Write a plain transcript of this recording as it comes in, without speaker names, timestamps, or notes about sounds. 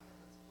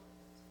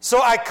So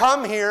I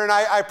come here and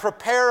I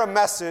prepare a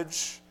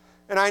message,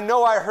 and I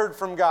know I heard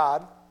from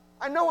God.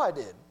 I know I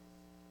did.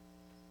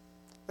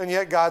 And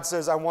yet God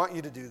says, I want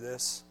you to do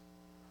this.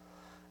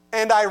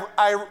 And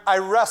I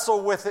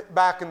wrestle with it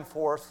back and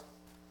forth.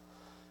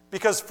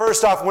 Because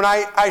first off, when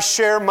I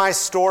share my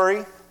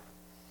story,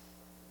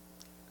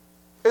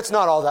 it's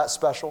not all that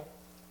special.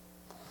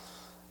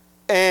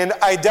 And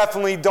I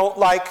definitely don't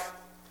like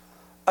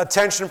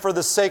attention for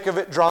the sake of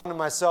it drawn to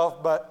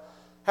myself. But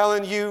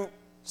Helen, you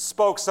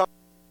spoke something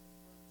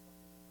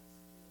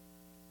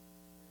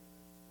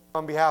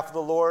on behalf of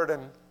the Lord,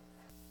 and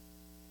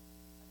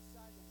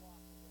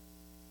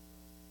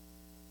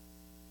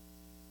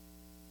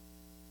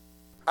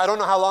I don't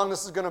know how long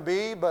this is going to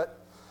be, but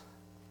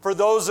for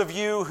those of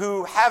you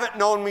who haven't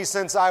known me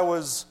since I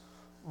was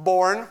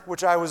born,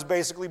 which I was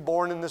basically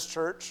born in this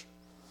church,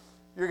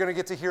 you're going to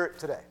get to hear it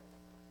today.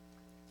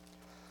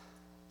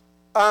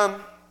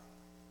 God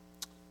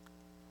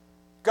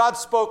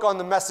spoke on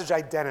the message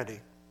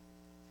identity.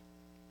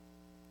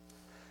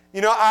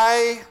 You know,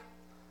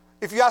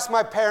 if you ask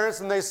my parents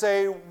and they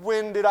say,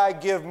 when did I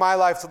give my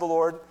life to the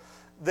Lord?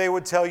 They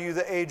would tell you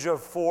the age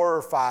of 4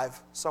 or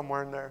 5,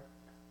 somewhere in there.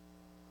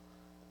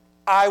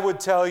 I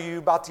would tell you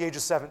about the age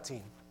of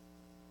 17.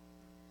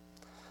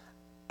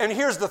 And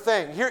here's the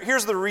thing.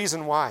 Here's the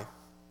reason why.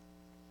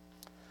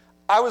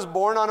 I was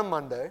born on a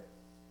Monday.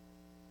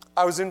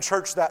 I was in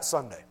church that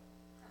Sunday.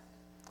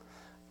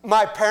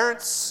 My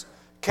parents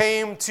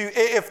came to,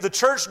 if the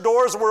church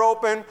doors were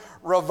open,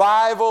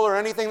 revival or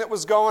anything that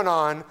was going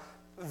on,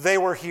 they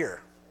were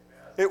here.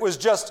 It was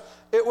just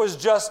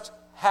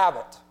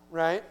habit,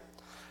 right?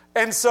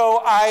 And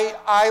so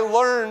I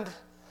learned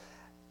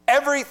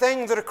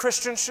everything that a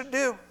Christian should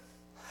do.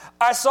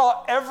 I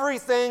saw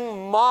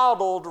everything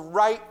modeled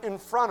right in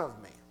front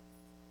of me.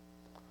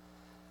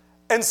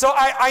 And so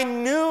I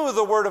knew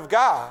the Word of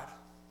God.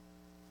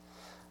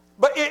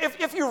 But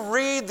if you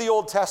read the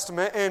Old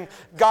Testament and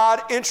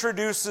God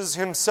introduces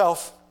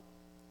himself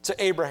to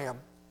Abraham,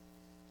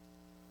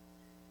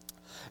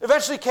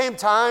 eventually came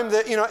time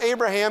that,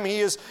 Abraham,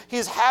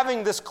 he's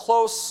having this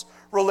close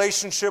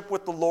relationship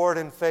with the Lord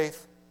in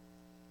faith.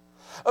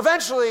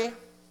 Eventually,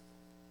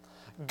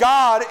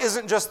 God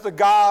isn't just the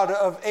God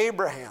of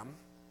Abraham.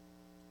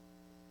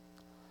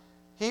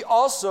 He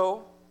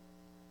also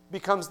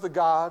becomes the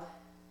God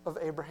of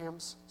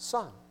Abraham's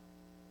son,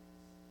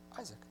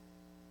 Isaac.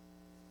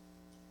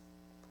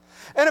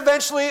 And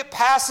eventually it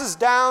passes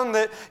down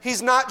that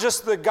he's not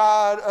just the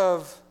God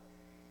of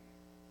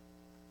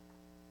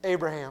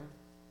Abraham.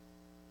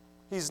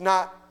 He's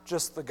not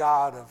just the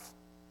God of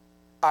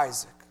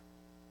Isaac.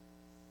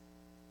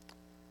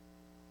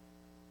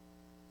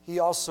 He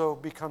also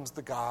becomes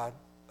the God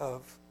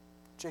of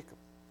Jacob.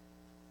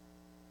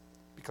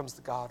 Becomes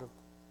the God of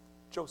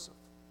Joseph.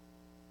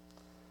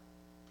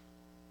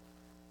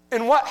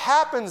 And what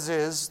happens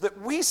is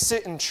that we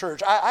sit in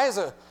church. I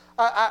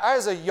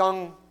as a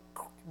young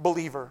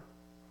believer,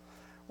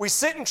 we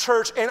sit in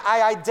church and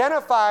I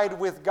identified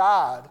with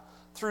God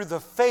through the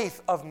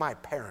faith of my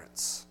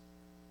parents.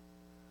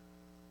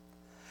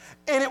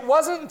 And it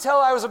wasn't until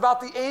I was about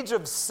the age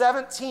of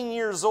 17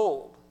 years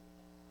old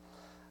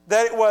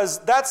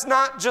that's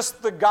not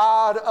just the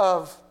God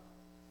of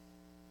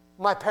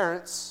my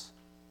parents.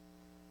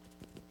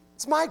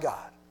 It's my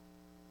God.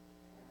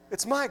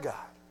 It's my God.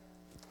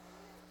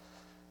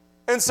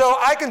 And so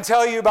I can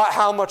tell you about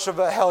how much of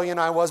a hellion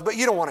I was, but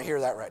you don't want to hear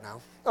that right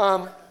now.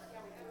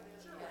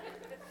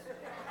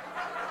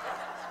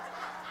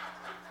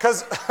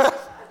 Because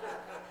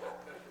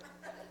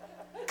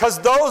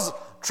those,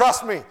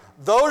 trust me,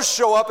 those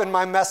show up in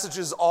my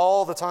messages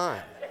all the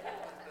time.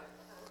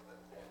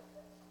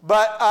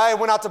 But I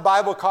went out to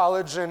Bible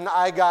college and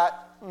I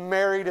got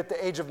married at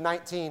the age of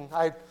 19.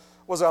 I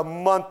was a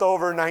month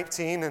over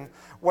 19, and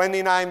Wendy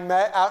and I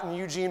met out in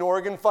Eugene,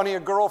 Oregon. Funny, a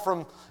girl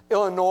from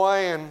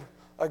Illinois and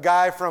a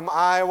guy from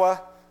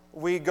Iowa.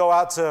 We go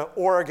out to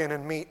Oregon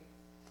and meet.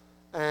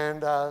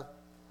 And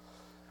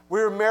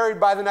we were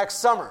married by the next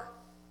summer.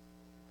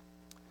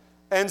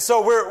 And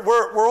so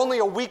we're only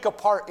a week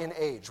apart in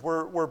age.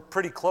 We're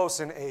pretty close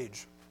in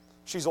age.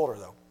 She's older,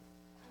 though.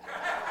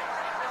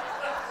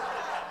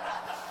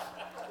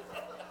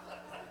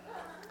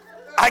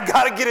 I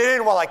got to get it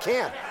in while I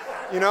can,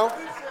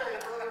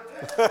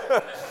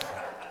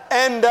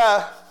 And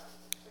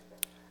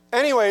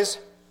anyways,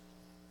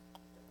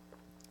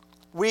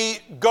 we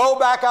go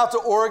back out to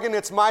Oregon.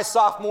 It's my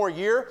sophomore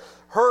year.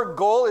 Her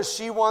goal is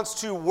she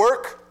wants to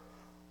work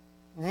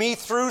me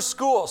through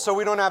school so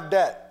we don't have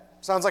debt.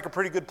 Sounds like a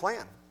pretty good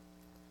plan.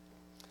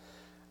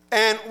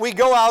 And we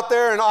go out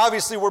there, and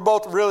obviously we're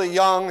both really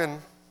young,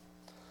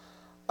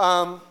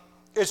 and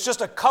it's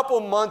just a couple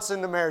months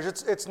into marriage.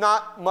 It's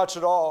not much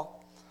at all.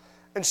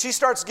 And she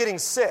starts getting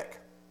sick.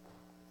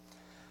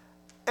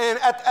 And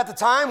at the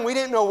time, we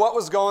didn't know what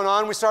was going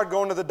on. We started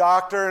going to the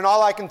doctor, and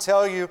all I can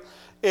tell you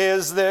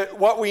is that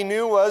what we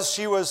knew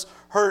was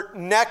her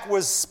neck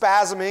was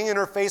spasming, and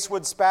her face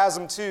would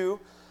spasm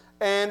too,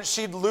 and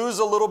she'd lose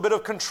a little bit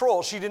of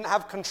control. She didn't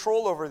have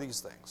control over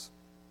these things.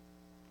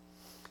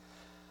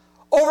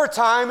 Over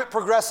time, it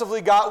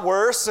progressively got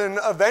worse, and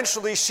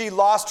eventually she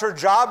lost her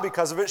job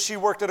because of it. She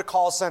worked at a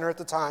call center at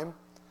the time,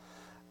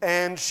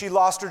 and she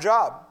lost her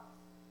job.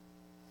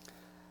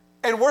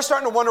 And we're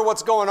starting to wonder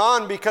what's going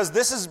on because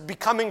this is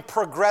becoming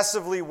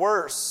progressively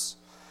worse.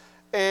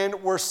 And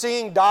we're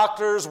seeing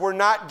doctors, we're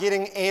not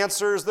getting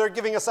answers. They're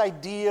giving us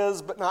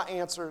ideas, but not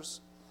answers.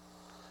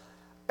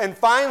 And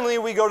finally,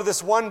 we go to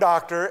this one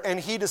doctor, and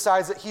he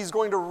decides that he's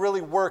going to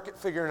really work at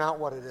figuring out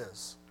what it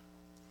is.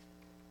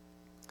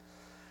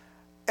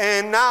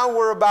 And now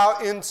we're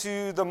about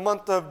into the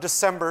month of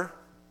December,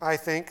 I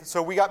think.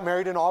 So we got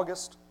married in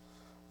August.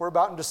 We're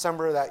about in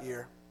December of that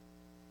year.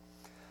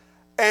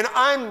 And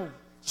I'm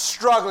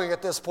struggling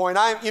at this point.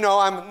 I'm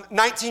a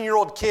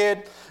 19-year-old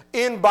kid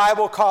in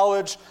Bible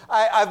college.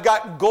 I've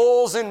got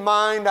goals in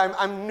mind.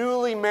 I'm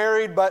newly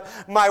married, but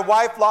my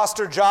wife lost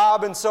her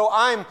job, and so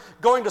I'm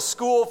going to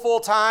school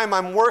full-time.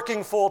 I'm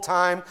working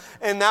full-time,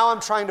 and now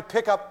I'm trying to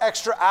pick up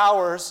extra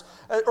hours,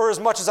 or as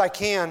much as I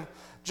can,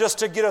 just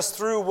to get us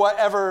through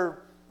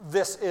whatever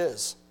this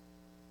is.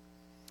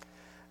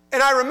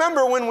 And I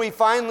remember when we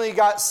finally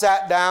got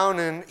sat down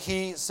and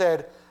he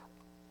said,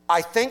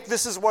 I think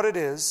this is what it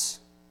is,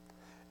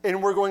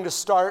 and we're going to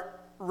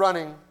start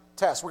running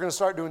tests. We're going to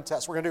start doing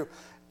tests. We're going to do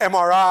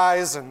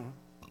MRIs and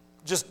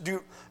just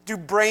do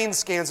brain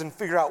scans and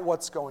figure out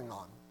what's going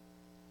on.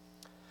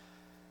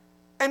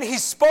 And he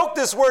spoke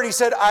this word. He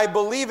said, I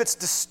believe it's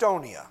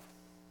dystonia.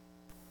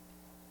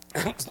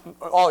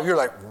 Oh, you're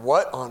like,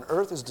 what on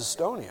earth is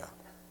dystonia?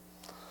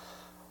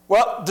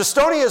 Well,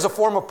 dystonia is a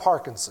form of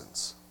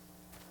Parkinson's.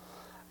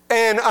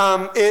 And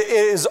it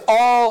is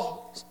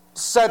all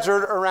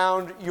centered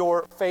around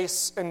your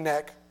face and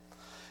neck.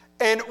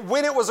 And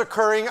when it was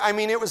occurring,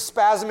 it was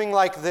spasming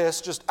like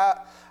this, just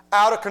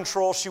out of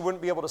control. She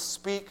wouldn't be able to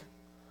speak,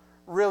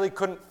 really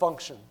couldn't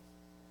function.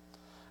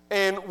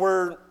 And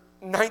we're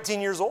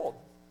 19 years old.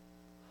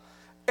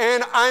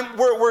 And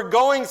we're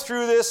going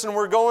through this, and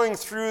we're going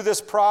through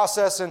this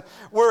process, and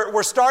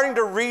we're starting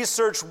to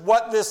research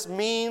what this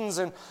means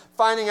and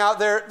finding out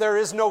there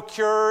is no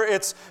cure.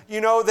 It's,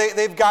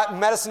 they've got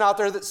medicine out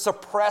there that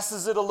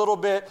suppresses it a little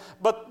bit,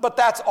 but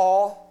that's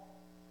all.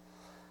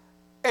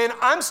 And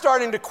I'm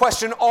starting to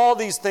question all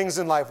these things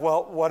in life.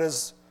 Well, what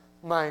does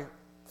my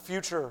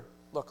future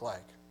look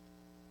like?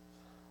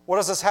 What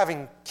does us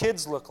having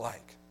kids look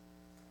like?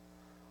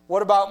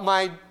 What about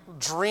my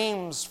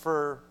dreams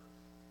for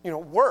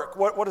work?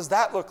 What does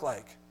that look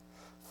like?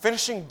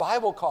 Finishing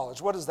Bible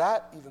college, what does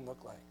that even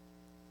look like?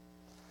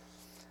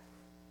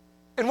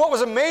 And what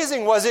was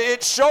amazing was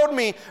it showed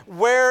me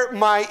where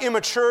my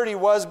immaturity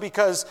was,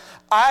 because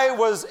I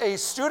was a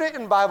student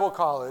in Bible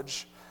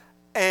college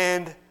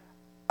and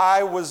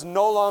I was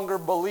no longer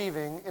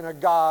believing in a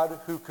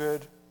God who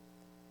could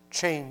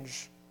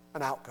change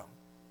an outcome.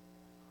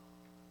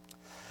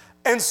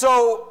 And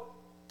so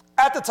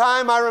at the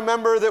time, I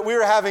remember that we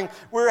were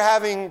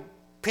having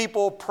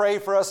people pray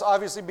for us.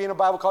 Obviously, being a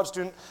Bible college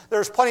student,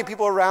 there's plenty of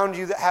people around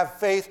you that have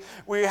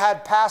faith. We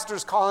had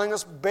pastors calling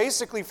us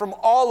basically from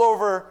all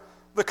over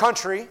the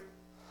country,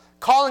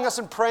 calling us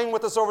and praying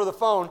with us over the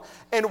phone.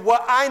 And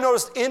what I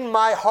noticed in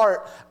my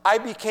heart, I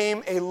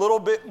became a little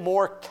bit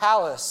more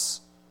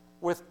callous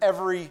with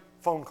every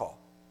phone call.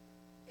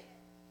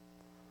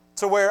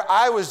 To where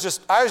I was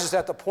just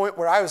at the point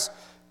where I was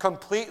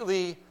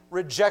completely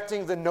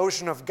rejecting the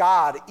notion of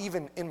God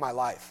even in my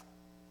life.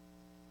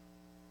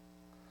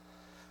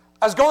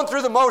 I was going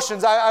through the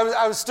motions.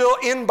 I was still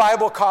in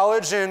Bible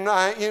college, and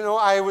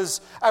I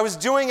was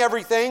doing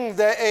everything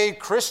that a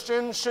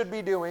Christian should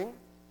be doing.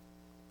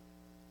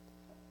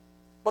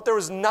 But there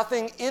was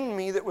nothing in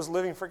me that was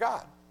living for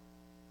God.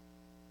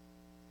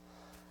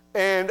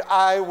 And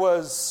I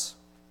was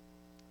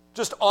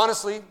just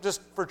honestly,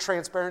 just for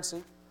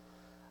transparency,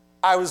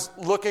 I was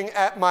looking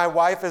at my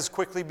wife as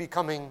quickly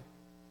becoming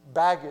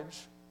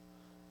baggage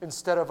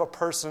instead of a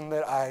person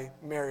that I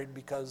married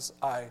because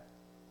I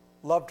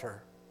loved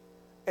her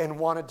and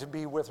wanted to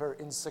be with her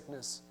in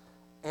sickness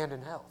and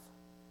in health.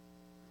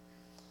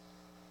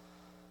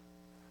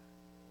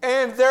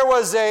 And there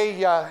was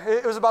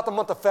it was about the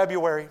month of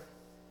February,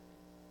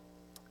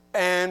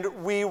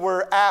 and we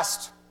were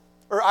asked,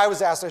 or I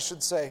was asked, I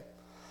should say,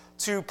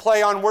 to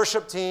play on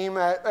worship team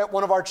at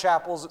one of our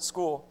chapels at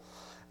school.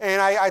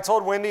 And I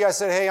told Wendy, I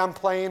said, hey, I'm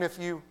playing if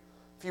you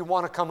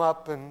want to come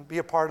up and be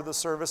a part of the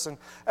service. And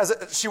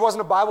she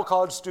wasn't a Bible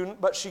college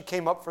student, but she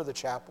came up for the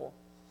chapel.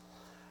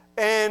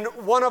 And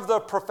one of the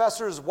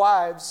professor's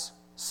wives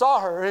saw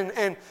her,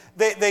 and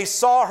they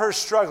saw her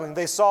struggling.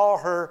 They saw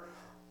her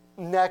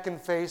neck and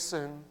face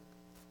and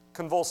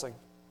convulsing.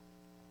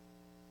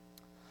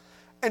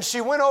 And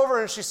she went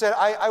over and she said,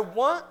 I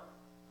want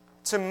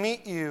to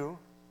meet you,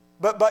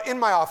 but in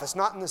my office,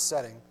 not in this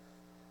setting.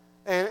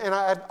 And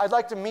I'd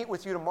like to meet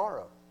with you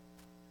tomorrow.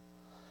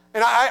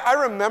 And I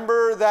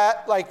remember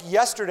that like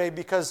yesterday,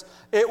 because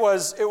it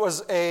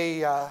was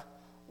a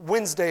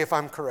Wednesday, if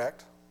I'm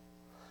correct.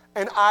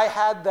 And I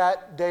had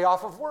that day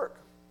off of work.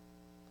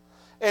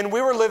 And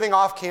we were living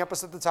off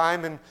campus at the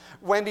time, and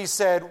Wendy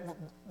said,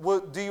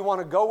 do you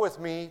want to go with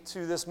me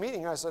to this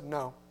meeting? I said,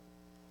 no.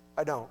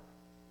 I don't.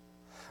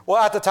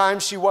 Well, at the time,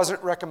 she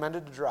wasn't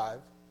recommended to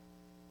drive.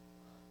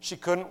 She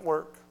couldn't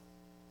work.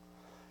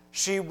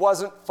 She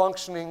wasn't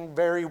functioning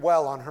very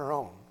well on her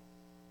own.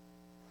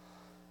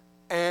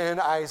 And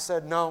I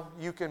said, no,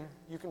 you can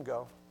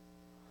go.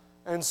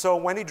 And so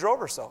Wendy drove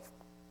herself.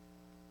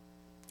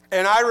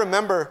 And I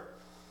remember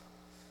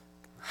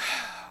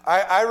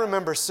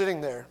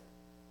sitting there,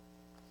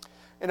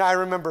 and I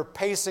remember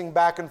pacing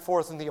back and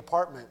forth in the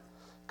apartment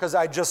because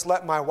I just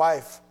let my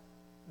wife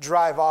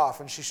drive off,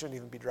 and she shouldn't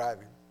even be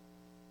driving.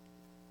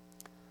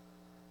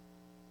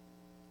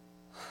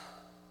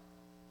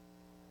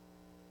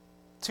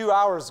 Two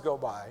hours go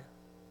by.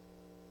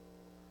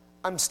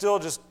 I'm still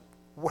just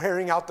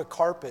wearing out the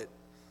carpet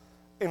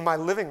in my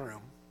living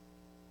room,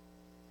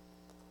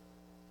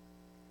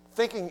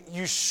 thinking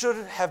you should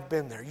have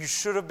been there. You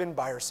should have been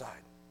by her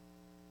side.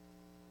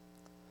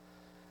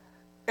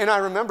 And I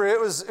remember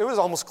it was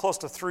almost close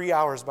to 3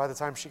 hours by the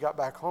time she got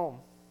back home.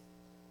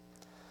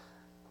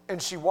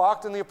 And she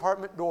walked in the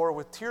apartment door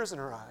with tears in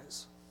her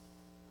eyes.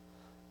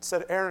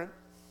 Said, Aaron,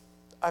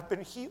 I've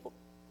been healed.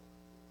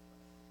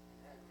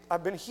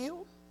 I've been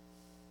healed.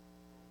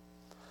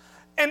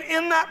 And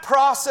in that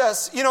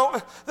process,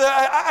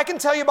 I can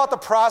tell you about the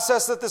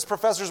process that this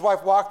professor's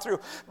wife walked through,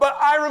 but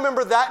I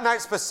remember that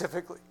night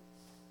specifically.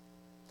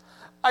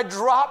 I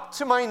dropped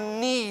to my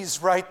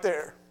knees right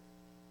there.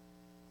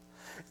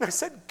 And I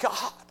said,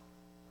 God,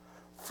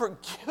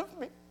 forgive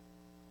me.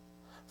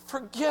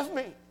 Forgive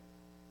me.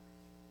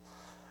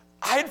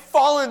 I had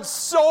fallen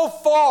so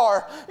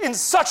far in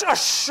such a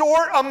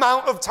short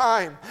amount of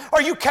time.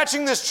 Are you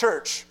catching this,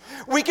 church?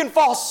 We can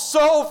fall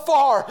so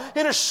far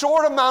in a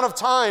short amount of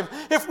time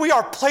if we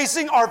are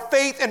placing our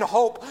faith and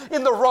hope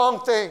in the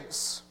wrong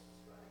things.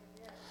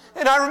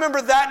 And I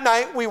remember that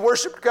night we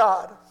worshiped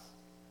God.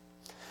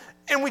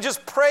 And we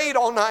just prayed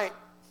all night.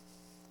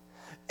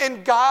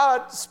 And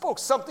God spoke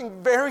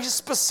something very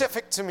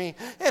specific to me,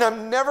 and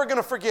I'm never going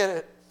to forget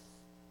it.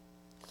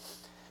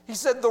 He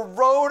said, the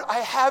road I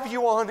have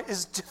you on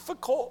is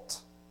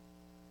difficult.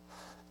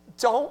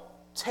 Don't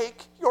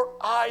take your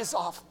eyes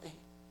off me.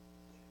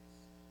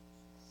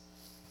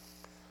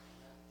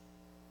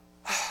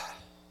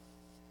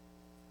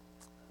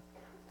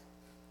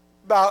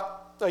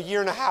 About a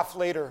year and a half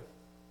later,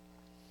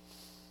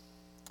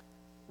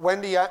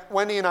 Wendy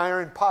and I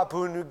are in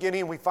Papua New Guinea,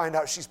 and we find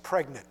out she's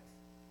pregnant.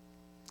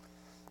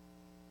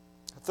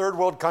 A third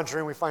world country,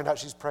 and we find out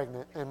she's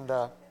pregnant. And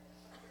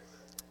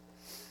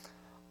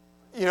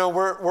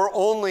we're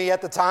only,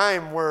 at the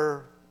time,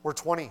 we're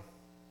 20.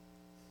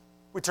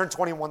 We turned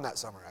 21 that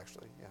summer,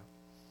 actually, yeah.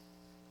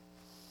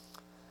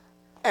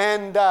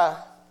 And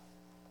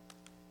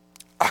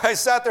I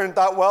sat there and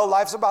thought, well,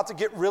 life's about to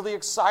get really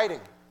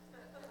exciting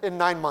in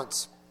 9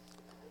 months.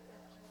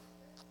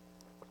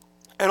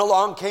 And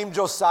along came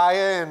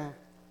Josiah, and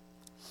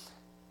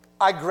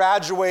I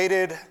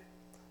graduated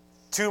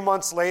 2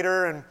 months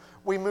later, and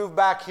we moved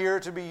back here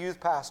to be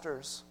youth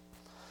pastors.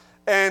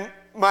 And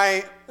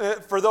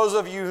for those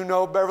of you who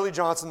know Beverly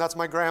Johnson, that's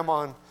my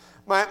grandma. And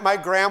my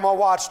grandma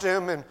watched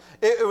him, and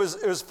it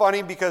was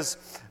funny because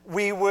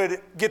we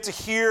would get to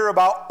hear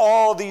about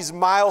all these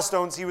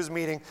milestones he was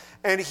meeting,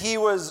 and he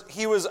was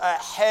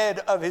ahead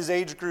of his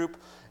age group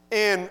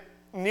in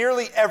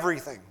nearly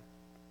everything.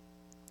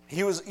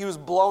 He was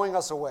blowing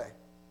us away.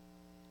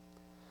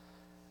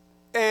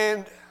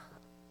 And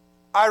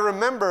I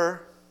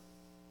remember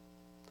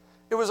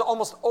it was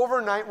almost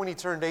overnight when he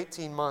turned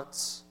 18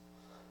 months.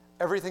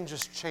 Everything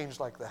just changed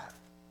like that.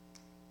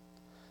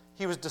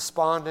 He was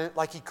despondent,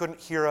 like he couldn't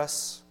hear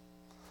us.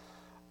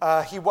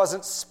 He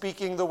wasn't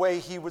speaking the way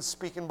he was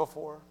speaking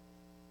before.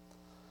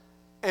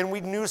 And we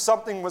knew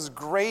something was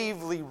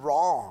gravely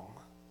wrong,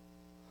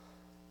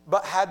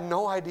 but had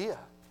no idea.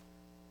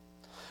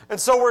 And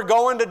so we're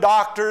going to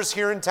doctors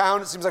here in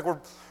town. It seems like we're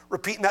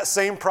repeating that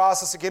same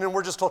process again, and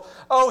we're just told,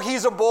 oh,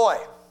 he's a boy.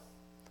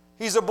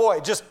 He's a boy.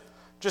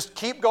 Just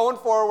keep going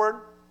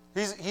forward.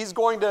 He's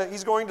going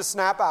to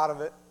snap out of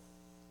it.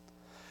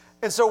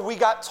 And so we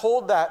got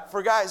told that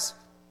for, guys,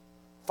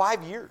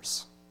 5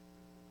 years.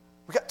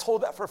 We got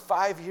told that for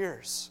 5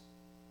 years.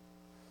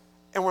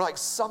 And we're like,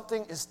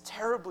 something is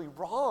terribly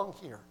wrong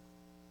here.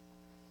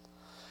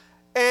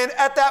 And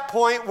at that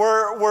point,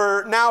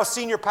 we're now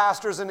senior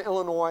pastors in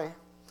Illinois.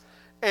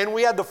 And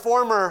we had the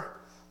former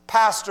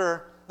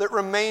pastor that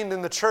remained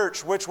in the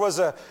church, which was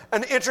an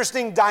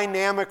interesting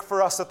dynamic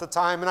for us at the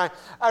time. And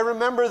I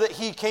remember that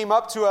he came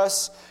up to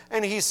us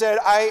and he said,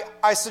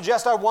 I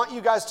suggest I want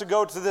you guys to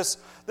go to this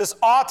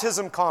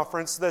autism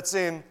conference that's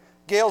in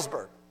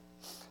Galesburg.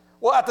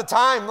 Well, at the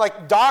time,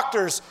 like,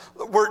 doctors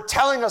were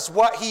telling us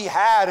what he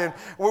had, and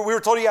we were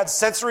told he had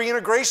sensory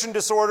integration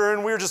disorder,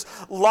 and we were just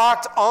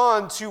locked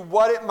on to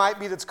what it might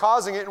be that's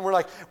causing it. And we're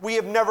like, we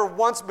have never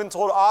once been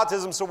told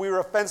autism, so we were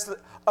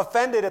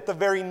offended at the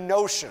very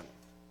notion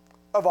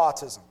of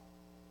autism.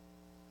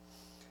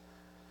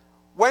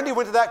 Wendy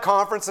went to that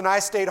conference, and I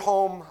stayed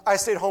home. I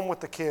stayed home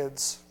with the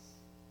kids.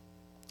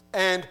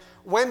 And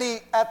Wendy,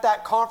 at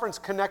that conference,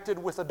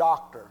 connected with a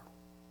doctor.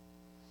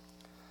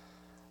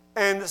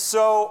 And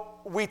so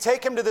we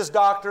take him to this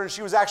doctor, and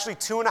she was actually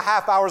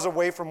 2.5 hours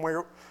away from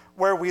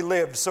where we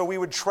lived. So we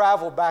would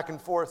travel back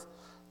and forth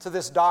to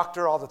this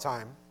doctor all the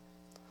time.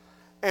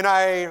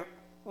 And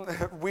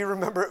we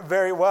remember it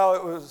very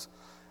well.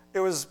 It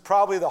was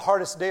probably the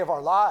hardest day of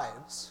our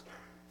lives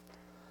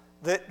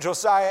that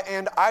Josiah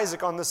and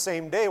Isaac on the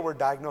same day were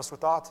diagnosed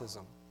with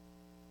autism.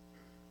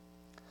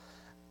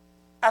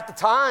 At the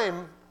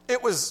time,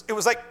 it was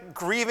like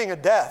grieving a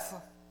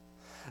death.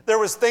 There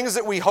was things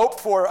that we hoped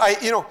for. I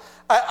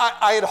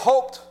had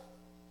hoped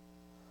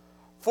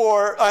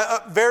for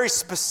a very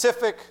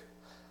specific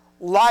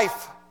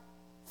life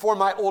for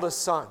my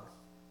oldest son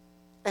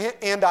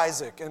and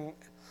Isaac. And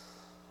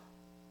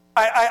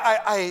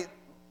I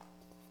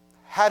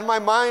had in my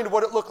mind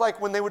what it looked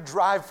like when they would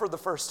drive for the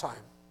first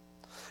time.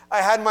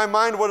 I had in my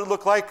mind what it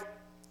looked like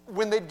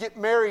when they'd get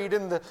married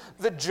and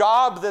the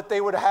job that they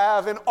would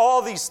have and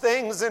all these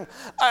things. And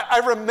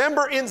I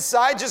remember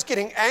inside just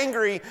getting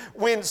angry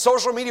when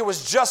social media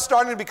was just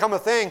starting to become a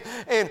thing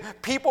and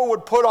people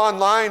would put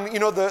online,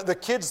 the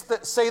kids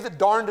that say the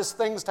darndest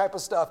things type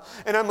of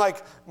stuff. And I'm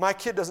like, my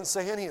kid doesn't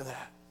say any of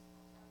that.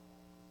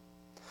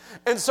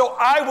 And so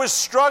I was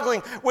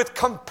struggling with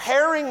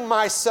comparing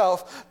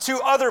myself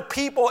to other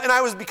people, and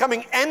I was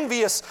becoming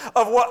envious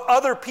of what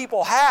other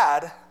people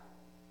had.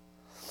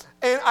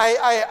 And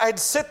I'd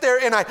sit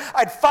there and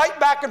I'd fight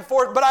back and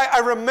forth, but I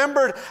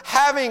remembered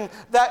having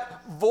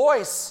that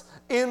voice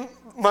in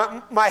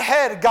my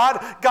head,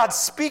 God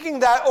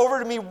speaking that over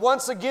to me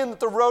once again, that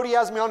the road he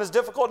has me on is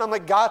difficult. And I'm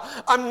like, God,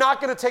 I'm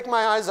not going to take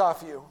my eyes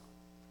off you.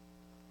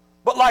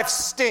 But life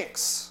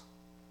stinks.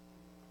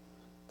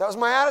 That was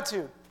my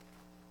attitude.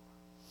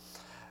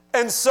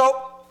 And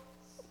so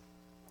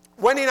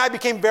Wendy and I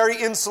became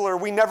very insular.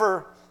 We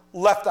never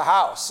left the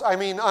house. I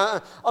mean,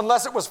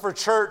 unless it was for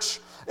church.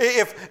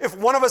 If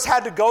one of us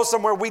had to go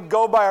somewhere, we'd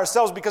go by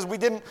ourselves because we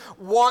didn't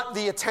want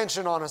the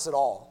attention on us at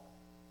all.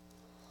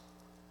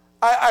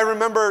 I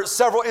remember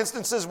several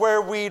instances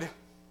where we'd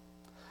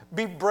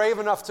be brave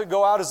enough to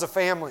go out as a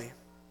family.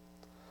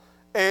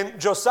 And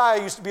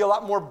Josiah used to be a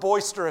lot more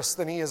boisterous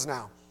than he is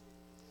now.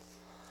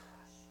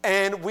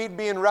 And we'd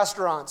be in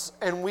restaurants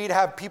and we'd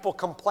have people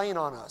complain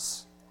on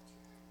us.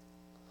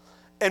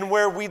 And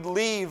where we'd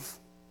leave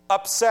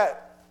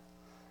upset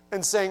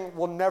and saying,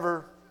 we'll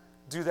never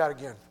do that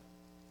again.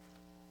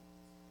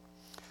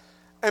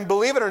 And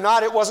believe it or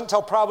not, it wasn't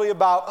until probably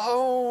about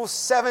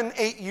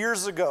 7-8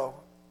 years ago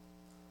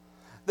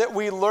that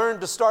we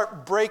learned to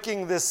start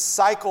breaking this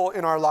cycle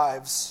in our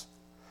lives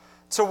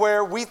to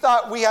where we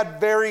thought we had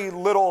very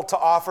little to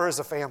offer as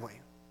a family.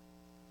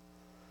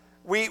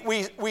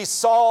 We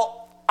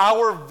saw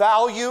our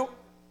value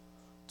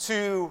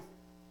to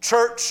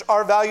church,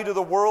 our value to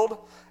the world,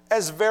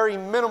 as very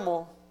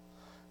minimal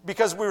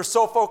because we were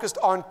so focused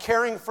on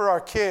caring for our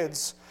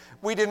kids,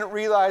 we didn't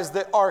realize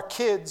that our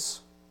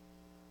kids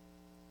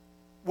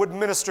would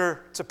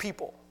minister to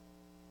people.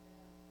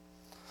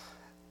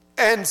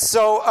 And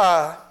so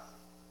I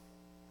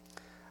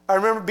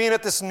remember being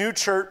at this new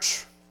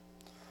church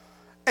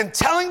and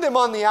telling them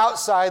on the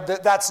outside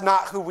that that's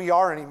not who we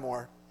are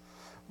anymore.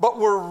 But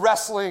we're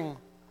wrestling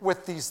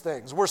with these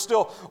things. We're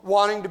still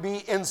wanting to be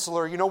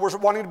insular. We're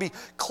wanting to be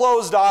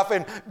closed off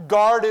and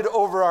guarded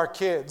over our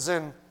kids.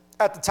 And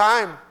at the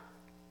time,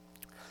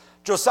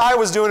 Josiah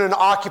was doing an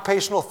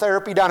occupational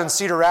therapy down in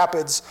Cedar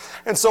Rapids.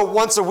 And so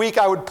once a week,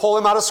 I would pull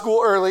him out of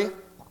school early,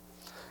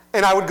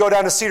 and I would go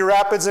down to Cedar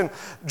Rapids. And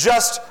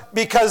just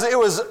because it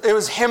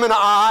was him and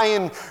I,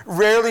 and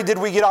rarely did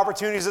we get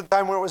opportunities at the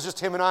time where it was just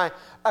him and I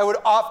would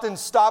often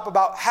stop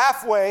about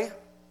halfway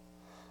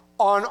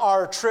on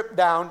our trip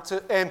down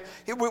and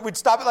we'd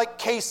stop at like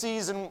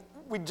Casey's and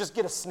we'd just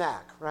get a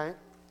snack, right?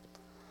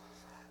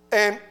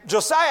 And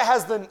Josiah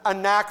has a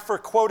knack for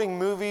quoting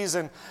movies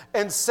and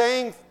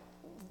saying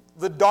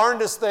the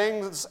darndest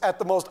things at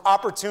the most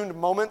opportune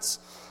moments.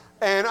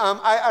 And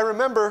I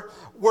remember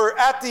we're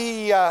at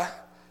the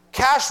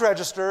cash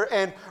register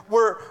and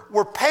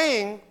we're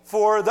paying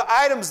for the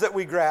items that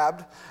we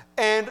grabbed,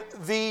 and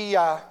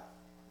the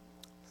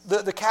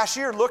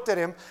cashier looked at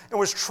him and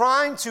was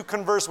trying to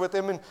converse with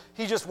him, and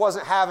he just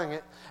wasn't having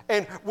it.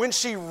 And when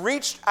she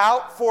reached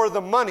out for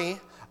the money,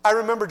 I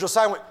remember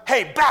Josiah went,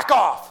 "Hey, back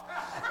off!"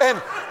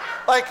 And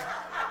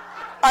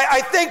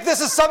I think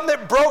this is something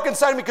that broke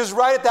inside me because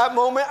right at that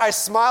moment, I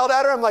smiled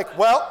at her. I'm like,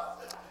 well,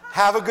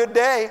 have a good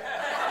day.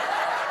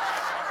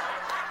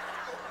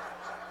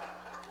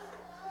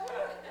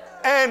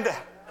 And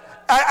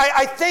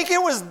I think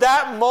it was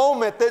that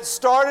moment that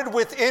started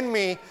within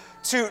me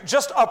to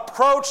just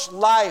approach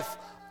life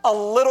a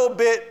little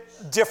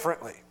bit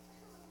differently.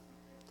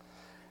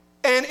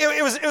 And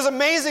it was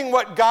amazing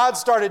what God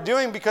started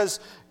doing, because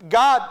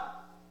God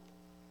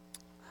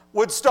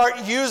would start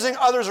using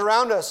others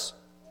around us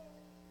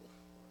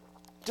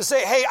to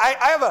say, hey,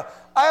 I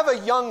have a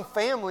young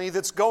family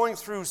that's going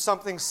through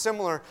something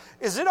similar.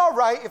 Is it all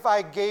right if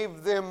I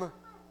gave them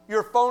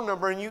your phone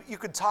number and you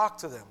could talk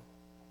to them?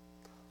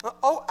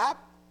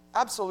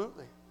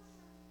 Absolutely.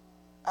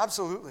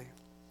 Absolutely.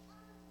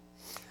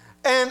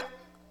 And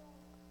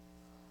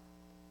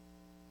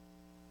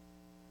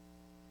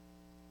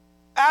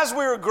as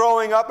we were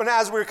growing up and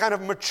as we were kind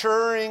of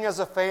maturing as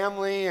a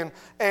family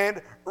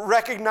and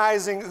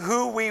recognizing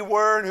who we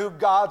were and who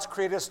God's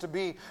created us to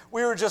be,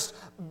 we were just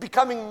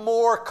becoming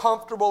more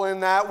comfortable in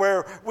that,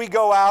 where we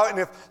go out and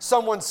if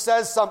someone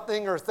says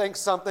something or thinks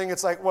something,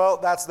 it's like, well,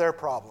 that's their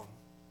problem.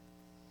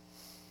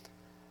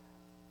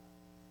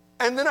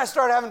 And then I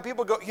started having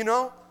people go,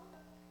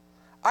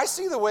 I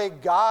see the way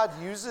God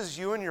uses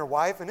you and your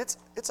wife, and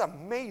it's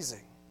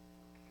amazing.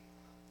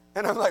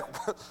 And I'm like,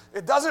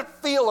 it doesn't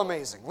feel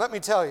amazing, let me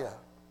tell you.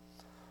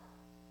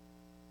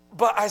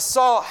 But I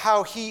saw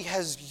how he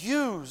has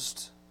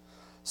used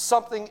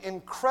something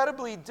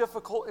incredibly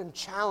difficult and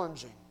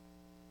challenging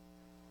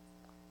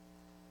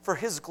for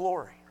his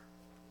glory.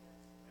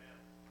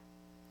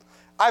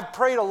 I've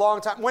prayed a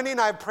long time. Wendy and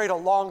I have prayed a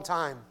long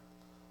time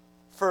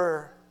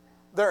for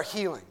their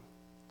healing,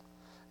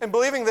 and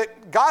believing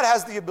that God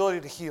has the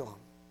ability to heal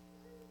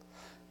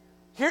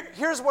them.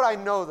 Here's what I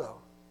know, though.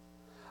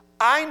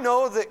 I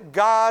know that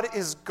God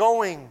is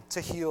going to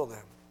heal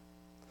them.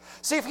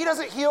 See, if he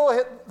doesn't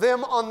heal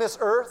them on this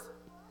earth,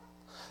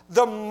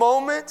 the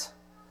moment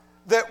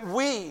that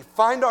we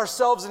find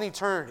ourselves in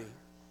eternity,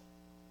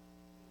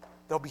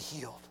 they'll be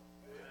healed.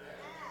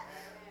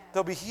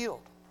 They'll be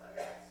healed.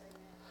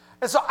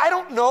 And so I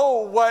don't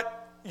know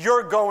what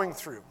you're going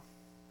through.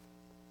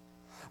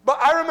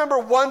 But I remember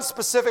one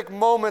specific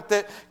moment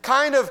that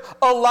kind of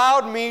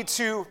allowed me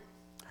to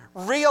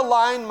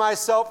realign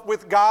myself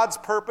with God's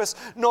purpose,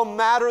 no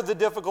matter the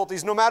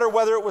difficulties, no matter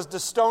whether it was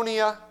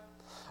dystonia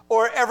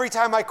or every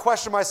time I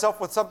question myself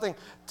with something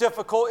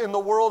difficult in the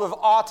world of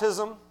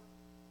autism.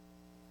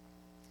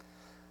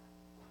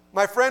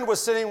 My friend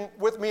was sitting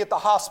with me at the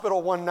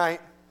hospital one night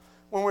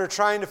when we were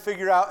trying to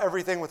figure out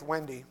everything with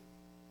Wendy.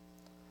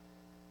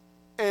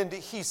 And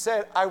he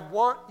said, I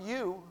want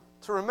you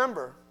to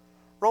remember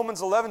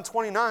Romans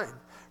 11:29,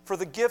 for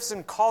the gifts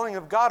and calling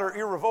of God are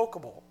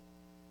irrevocable.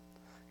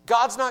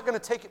 God's not going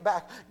to take it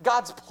back.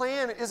 God's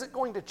plan isn't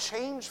going to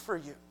change for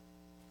you.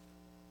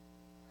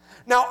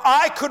 Now,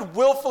 I could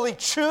willfully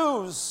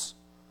choose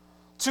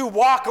to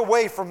walk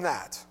away from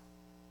that.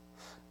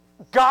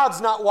 God's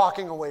not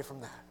walking away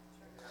from that.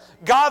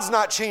 God's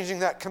not changing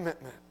that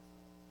commitment.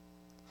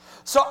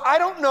 So I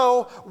don't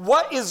know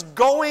what is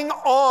going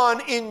on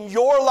in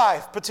your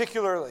life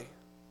particularly.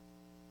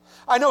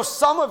 I know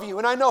some of you,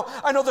 and I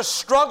know the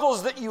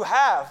struggles that you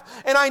have,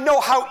 and I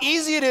know how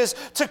easy it is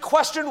to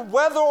question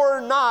whether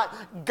or not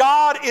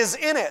God is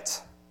in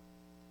it.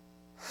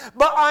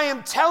 But I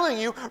am telling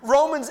you,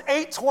 Romans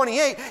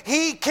 8:28,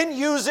 he can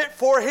use it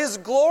for his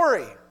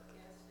glory.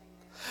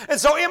 And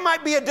so it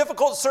might be a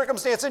difficult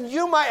circumstance, and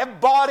you might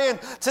have bought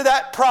into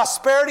that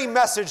prosperity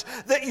message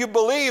that you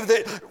believe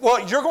that,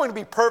 well, you're going to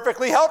be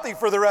perfectly healthy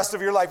for the rest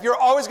of your life. You're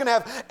always going to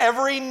have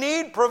every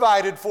need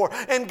provided for,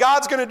 and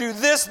God's going to do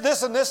this,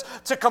 this, and this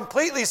to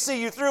completely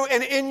see you through,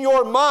 and in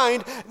your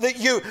mind that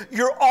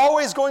you're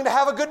always going to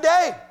have a good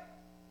day.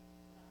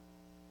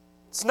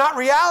 It's not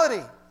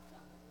reality.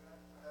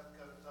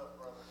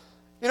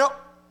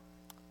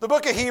 The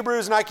book of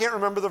Hebrews, and I can't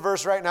remember the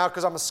verse right now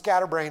because I'm a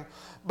scatterbrain,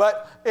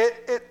 but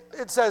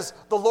it says,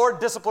 the Lord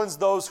disciplines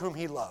those whom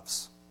he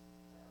loves.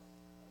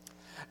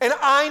 And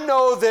I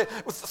know that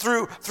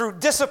through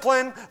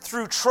discipline,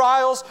 through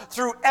trials,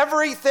 through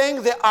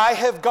everything that I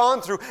have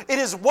gone through, it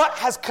is what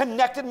has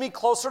connected me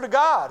closer to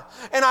God.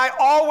 And I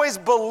always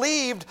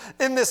believed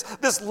in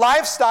this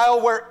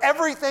lifestyle where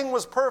everything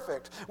was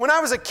perfect. When I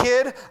was a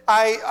kid,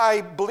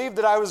 I believed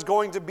that I was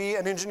going to be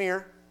an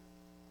engineer.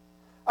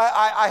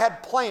 I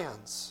had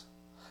plans.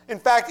 In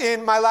fact,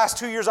 in my last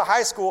 2 years of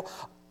high school,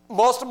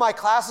 most of my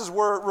classes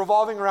were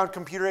revolving around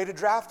computer-aided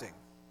drafting.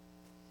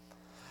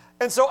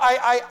 And so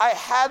I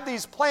had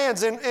these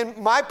plans, and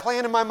my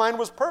plan in my mind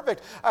was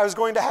perfect. I was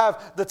going to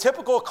have the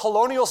typical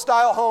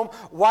colonial-style home,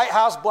 White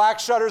House, black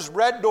shutters,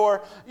 red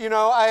door.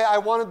 I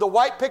wanted the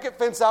white picket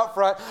fence out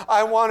front.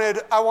 I wanted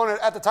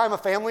at the time a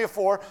family of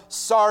 4.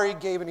 Sorry,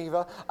 Gabe and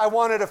Eva. I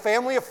wanted a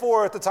family of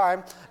 4 at the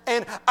time.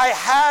 And I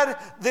had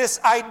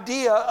this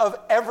idea of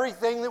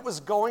everything that was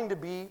going to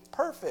be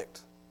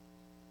perfect.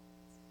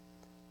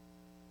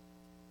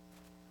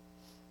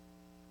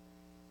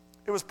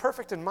 It was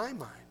perfect in my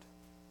mind.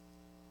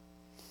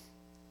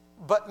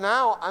 But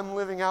now I'm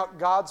living out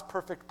God's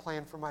perfect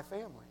plan for my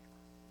family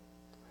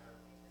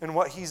and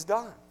what he's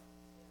done.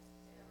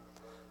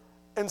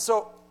 And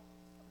so,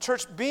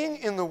 church, being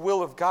in the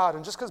will of God,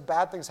 and just because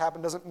bad things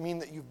happen doesn't mean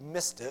that you've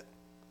missed it.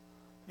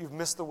 You've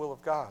missed the will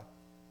of God.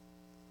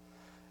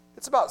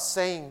 It's about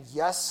saying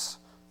yes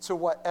to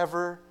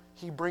whatever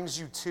he brings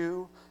you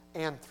to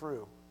and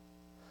through.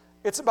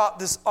 It's about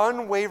this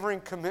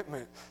unwavering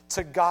commitment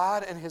to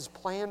God and his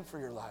plan for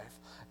your life,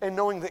 and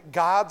knowing that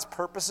God's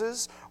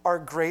purposes are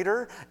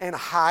greater and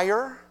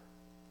higher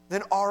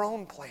than our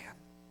own plan.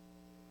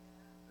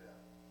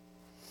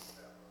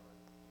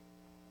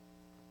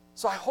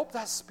 So I hope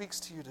that speaks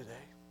to you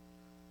today.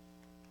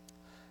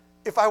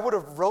 If I would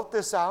have wrote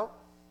this out,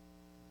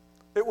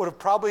 it would have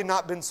probably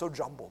not been so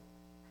jumbled.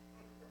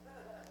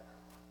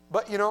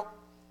 But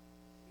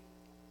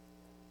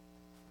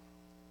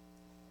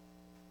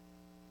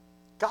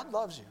God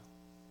loves you.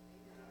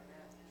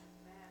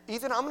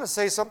 Ethan, I'm going to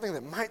say something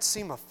that might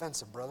seem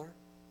offensive, brother.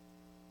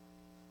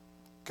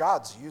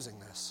 God's using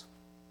this.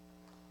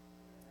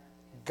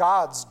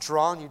 God's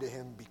drawn you to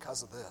him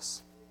because of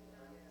this.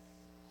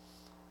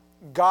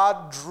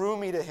 God drew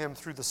me to him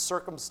through the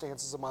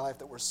circumstances of my life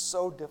that were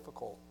so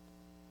difficult.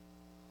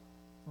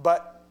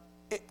 But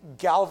it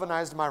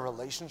galvanized my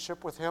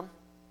relationship with him.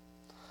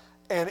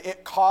 And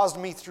it caused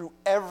me through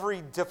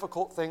every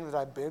difficult thing that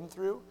I've been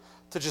through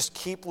to just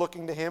keep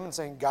looking to him and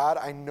saying, God,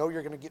 I know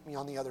you're going to get me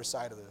on the other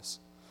side of this.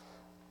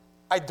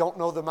 I don't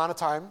know the amount of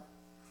time,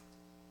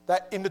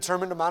 that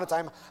indeterminate amount of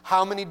time.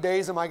 How many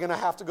days am I going to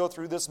have to go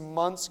through this?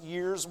 Months,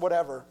 years,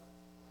 whatever.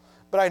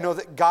 But I know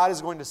that God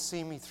is going to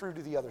see me through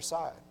to the other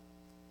side.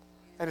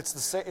 And it's the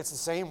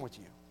same with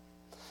you.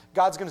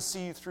 God's going to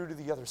see you through to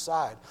the other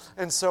side.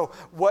 And so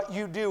what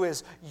you do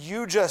is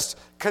you just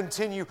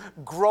continue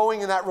growing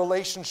in that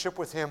relationship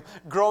with him,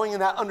 growing in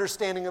that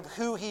understanding of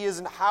who he is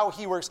and how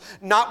he works,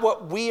 not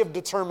what we have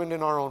determined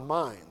in our own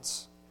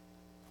minds.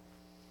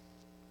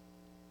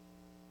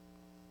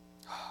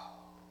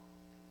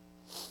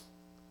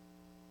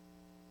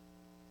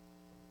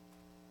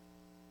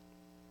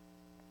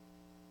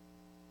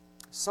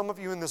 Some of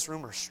you in this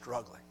room are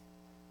struggling.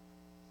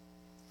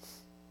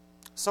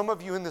 Some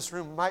of you in this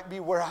room might be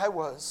where I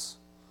was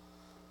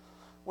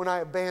when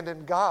I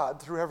abandoned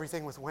God through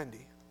everything with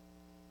Wendy.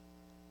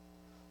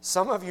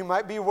 Some of you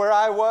might be where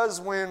I was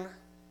when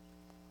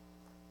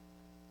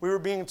we were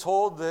being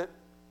told that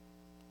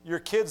your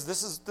kids,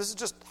 this is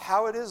just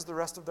how it is the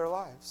rest of their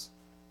lives.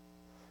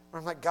 And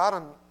I'm like, God,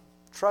 I'm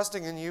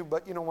trusting in you,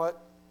 but you know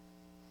what?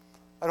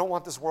 I don't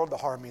want this world to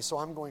harm me, so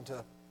I'm going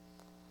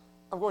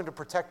to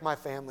protect my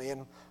family.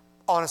 And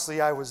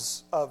honestly, I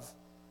was of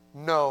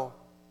no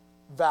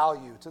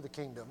value to the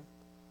kingdom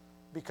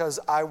because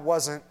I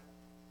wasn't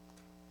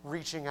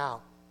reaching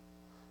out.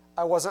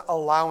 I wasn't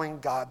allowing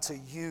God to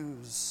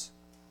use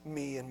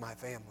me and my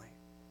family.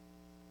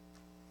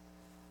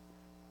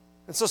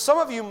 And so some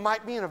of you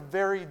might be in a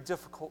very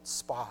difficult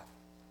spot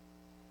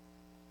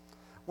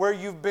where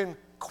you've been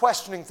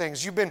questioning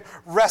things. You've been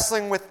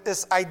wrestling with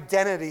this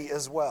identity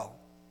as well.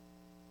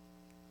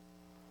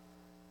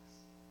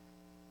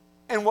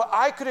 And what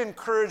I could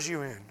encourage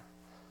you in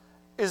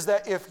is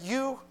that if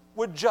you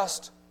would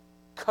just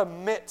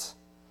commit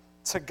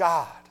to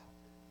God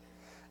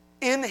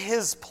in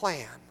his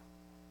plan,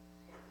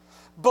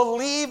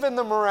 believe in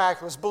the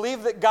miraculous,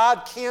 believe that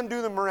God can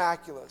do the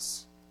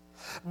miraculous,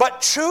 but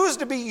choose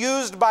to be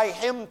used by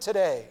him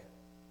today,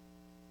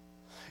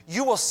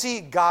 you will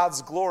see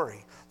God's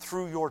glory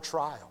through your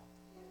trial.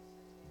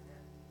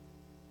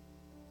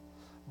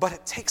 But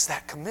it takes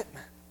that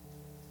commitment.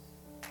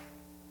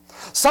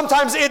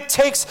 Sometimes it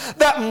takes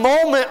that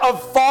moment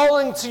of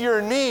falling to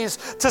your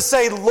knees to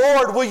say,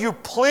 Lord, will you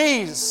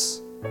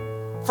please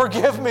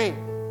forgive me?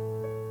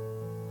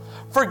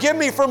 Forgive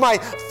me for my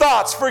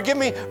thoughts. Forgive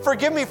me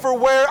for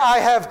where I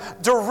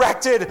have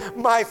directed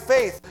my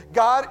faith.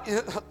 God,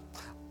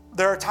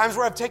 there are times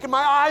where I've taken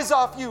my eyes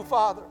off you,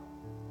 Father.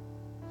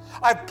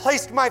 I've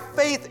placed my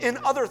faith in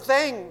other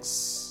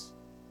things.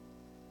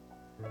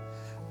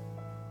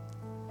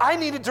 I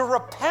needed to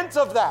repent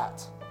of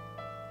that.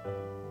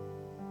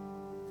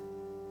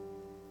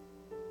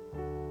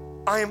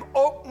 I am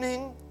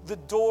opening the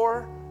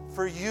door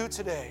for you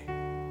today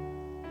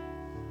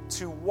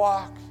to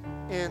walk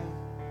in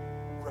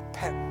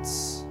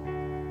repentance.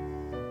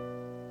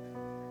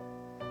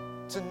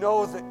 To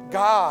know that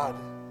God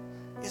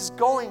is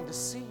going to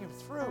see you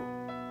through.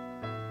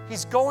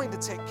 He's going to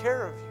take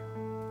care of you.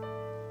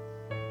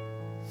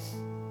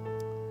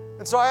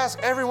 And so I ask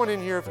everyone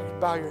in here if you could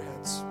bow your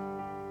heads.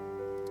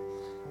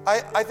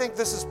 I think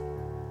this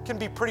can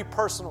be pretty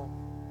personal.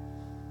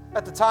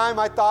 At the time,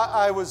 I thought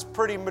I was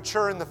pretty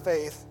mature in the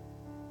faith.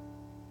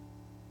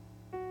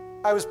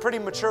 I was pretty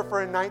mature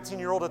for a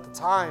 19-year-old at the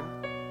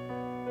time,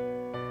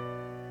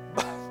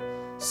 but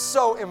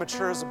so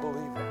immature as a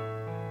believer.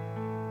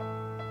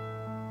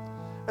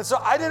 And so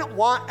I didn't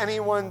want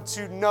anyone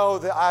to know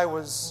that I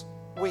was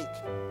weak.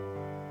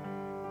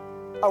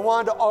 I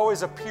wanted to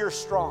always appear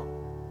strong.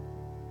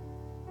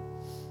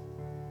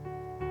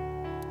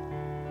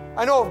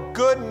 I know of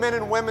good men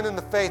and women in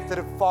the faith that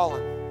have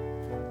fallen.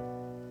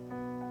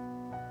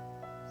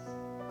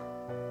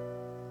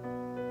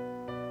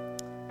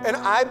 And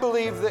I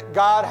believe that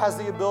God has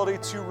the ability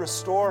to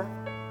restore.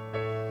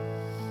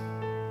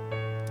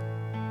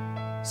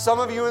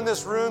 Some of you in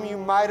this room, you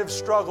might have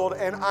struggled,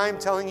 and I'm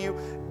telling you,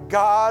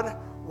 God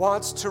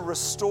wants to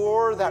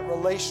restore that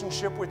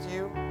relationship with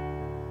you.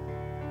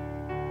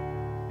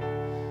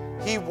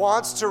 He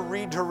wants to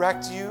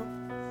redirect you.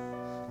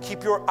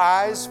 Keep your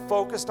eyes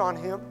focused on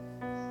him.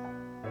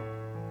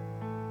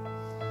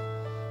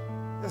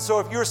 And so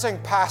if you're saying,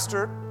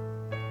 Pastor,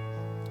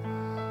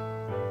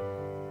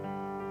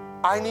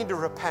 I need to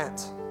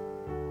repent.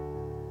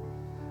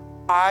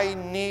 I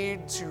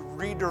need to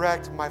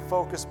redirect my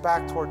focus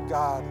back toward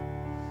God.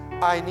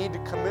 I need to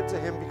commit to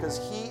him because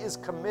he is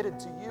committed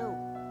to you.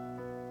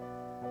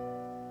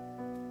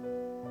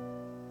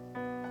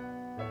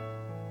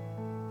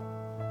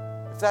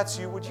 If that's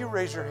you, would you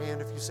raise your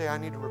hand if you say, I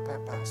need to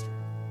repent, Pastor?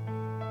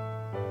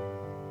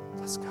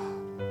 Bless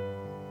God.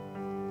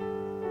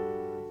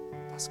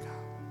 Bless God.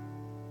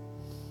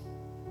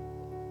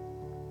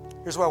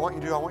 Here's what I want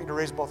you to do. I want you to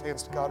raise both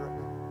hands to God right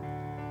now.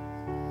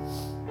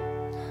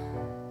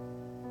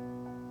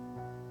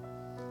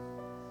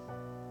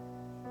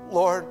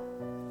 Lord,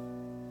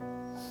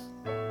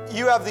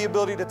 you have the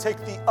ability to take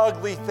the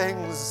ugly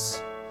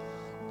things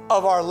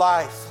of our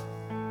life,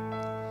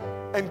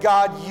 and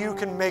God, you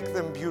can make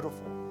them beautiful.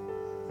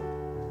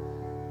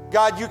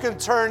 God, you can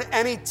turn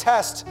any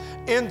test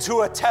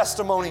into a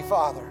testimony,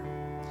 Father.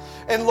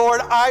 And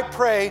Lord, I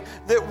pray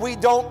that we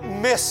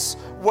don't miss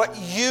what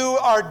you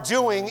are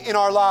doing in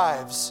our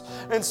lives.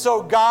 And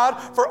so, God,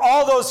 for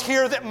all those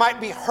here that might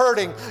be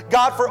hurting,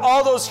 God, for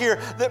all those here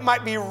that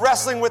might be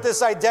wrestling with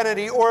this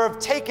identity or have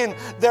taken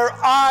their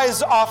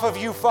eyes off of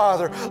you,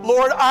 Father,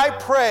 Lord, I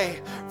pray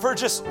for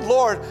just,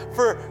 Lord,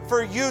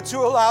 for you to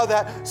allow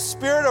that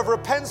spirit of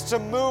repentance to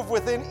move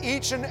within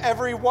each and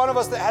every one of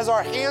us that has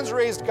our hands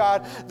raised,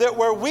 God, that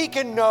where we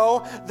can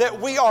know that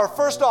we are,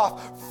 first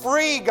off,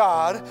 free,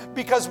 God,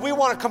 because we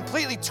want to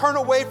completely turn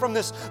away from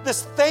this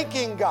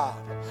thinking, God.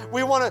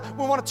 We want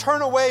to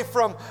turn away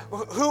from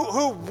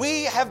who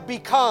we have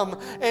become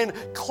and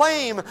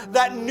claim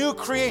that new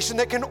creation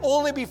that can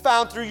only be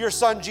found through your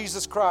Son,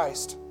 Jesus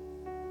Christ.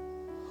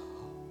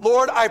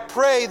 Lord, I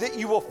pray that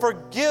you will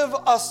forgive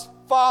us,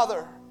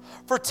 Father,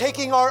 for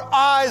taking our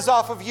eyes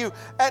off of you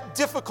at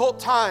difficult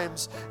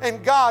times.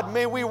 And God,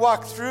 may we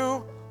walk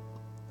through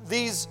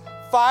these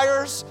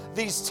fires,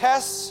 these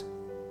tests,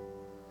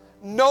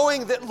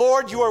 knowing that,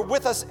 Lord, you are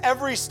with us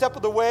every step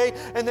of the way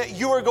and that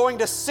you are going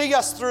to see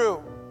us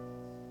through.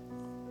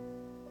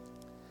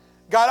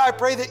 God, I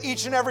pray that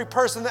each and every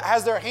person that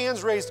has their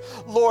hands raised,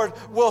 Lord,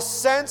 will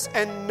sense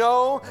and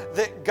know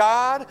that,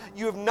 God,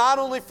 you have not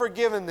only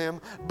forgiven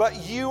them,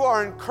 but you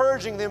are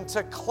encouraging them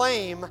to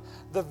claim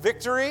the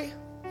victory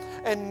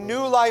and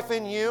new life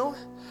in you.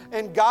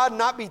 And God,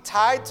 not be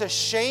tied to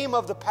shame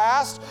of the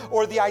past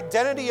or the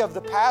identity of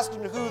the past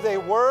and who they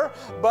were,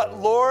 but,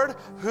 Lord,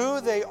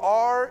 who they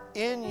are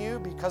in you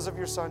because of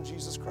your Son,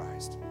 Jesus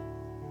Christ.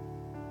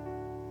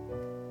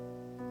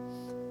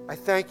 I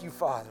thank you,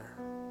 Father.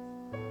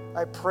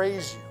 I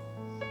praise you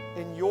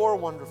in your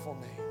wonderful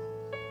name.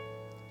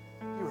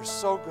 You are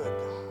so good,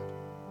 God.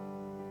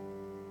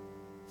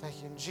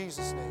 Thank you in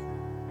Jesus' name.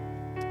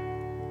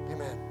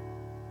 Amen.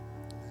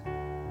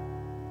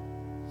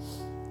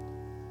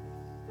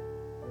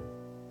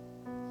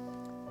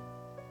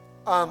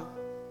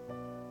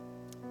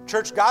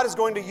 Church, God is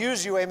going to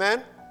use you,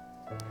 amen?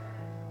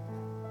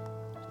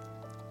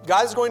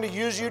 God is going to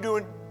use you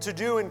to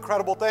do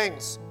incredible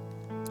things.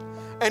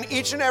 And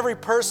each and every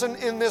person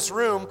in this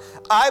room,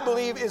 I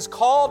believe, is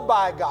called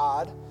by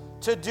God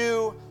to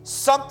do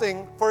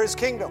something for His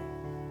kingdom.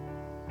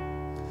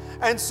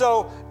 And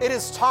so it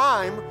is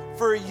time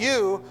for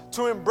you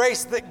to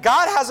embrace that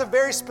God has a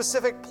very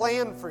specific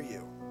plan for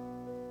you.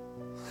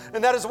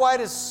 And that is why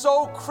it is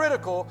so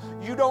critical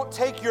you don't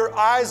take your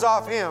eyes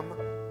off Him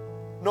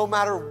no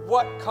matter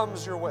what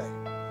comes your way.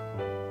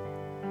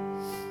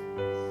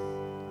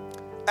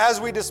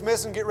 As we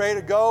dismiss and get ready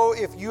to go,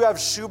 if you have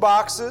shoe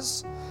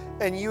boxes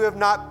and you have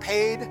not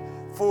paid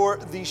for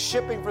the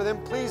shipping for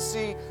them, please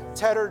see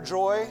Ted or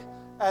Joy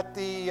at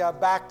the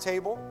back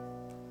table.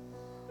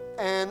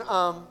 And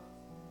I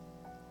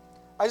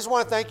just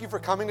want to thank you for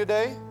coming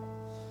today.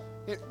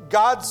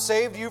 God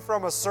saved you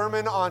from a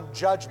sermon on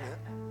judgment.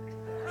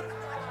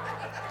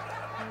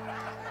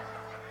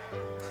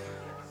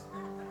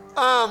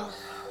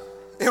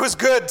 It was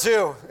good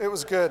too. It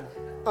was good.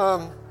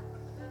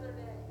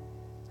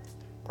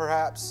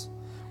 Perhaps.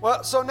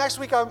 Well, so next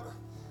week I'm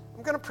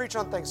going to preach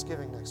on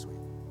Thanksgiving next week.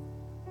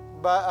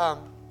 But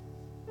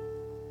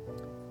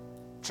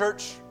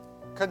church,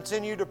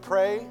 continue to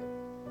pray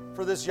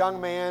for this young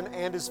man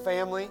and his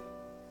family.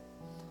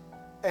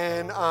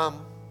 And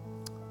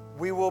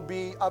we will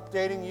be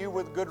updating you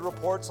with good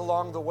reports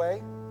along the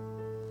way.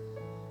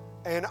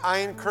 And I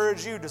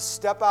encourage you to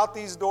step out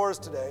these doors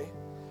today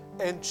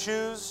and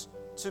choose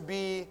to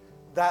be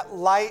that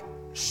light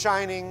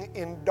shining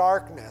in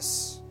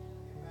darkness.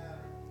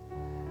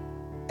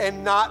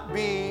 And not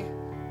be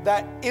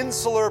that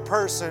insular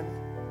person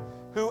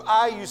who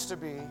I used to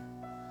be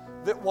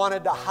that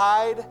wanted to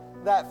hide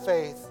that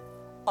faith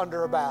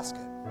under a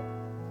basket.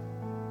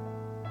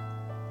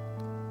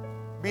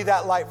 Be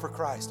that light for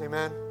Christ,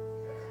 amen?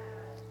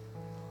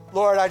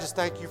 Lord, I just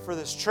thank you for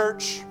this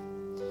church.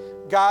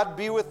 God,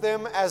 be with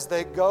them as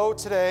they go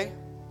today.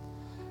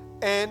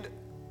 And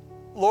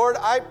Lord,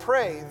 I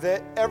pray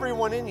that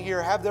everyone in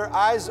here have their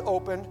eyes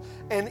opened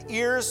and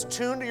ears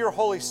tuned to your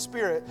Holy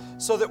Spirit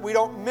so that we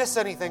don't miss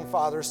anything,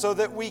 Father, so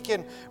that we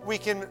can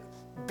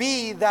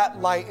be that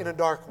light in a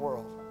dark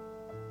world.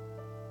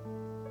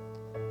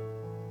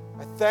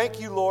 I thank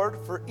you, Lord,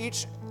 for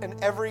each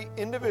and every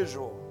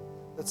individual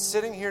that's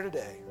sitting here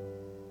today.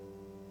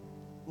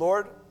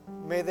 Lord,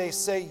 may they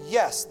say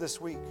yes this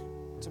week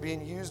to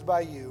being used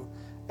by you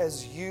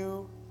as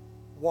you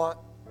want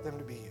them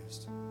to be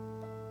used.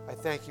 I I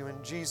thank you in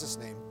Jesus'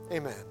 name.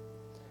 Amen.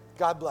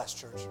 God bless,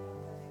 church.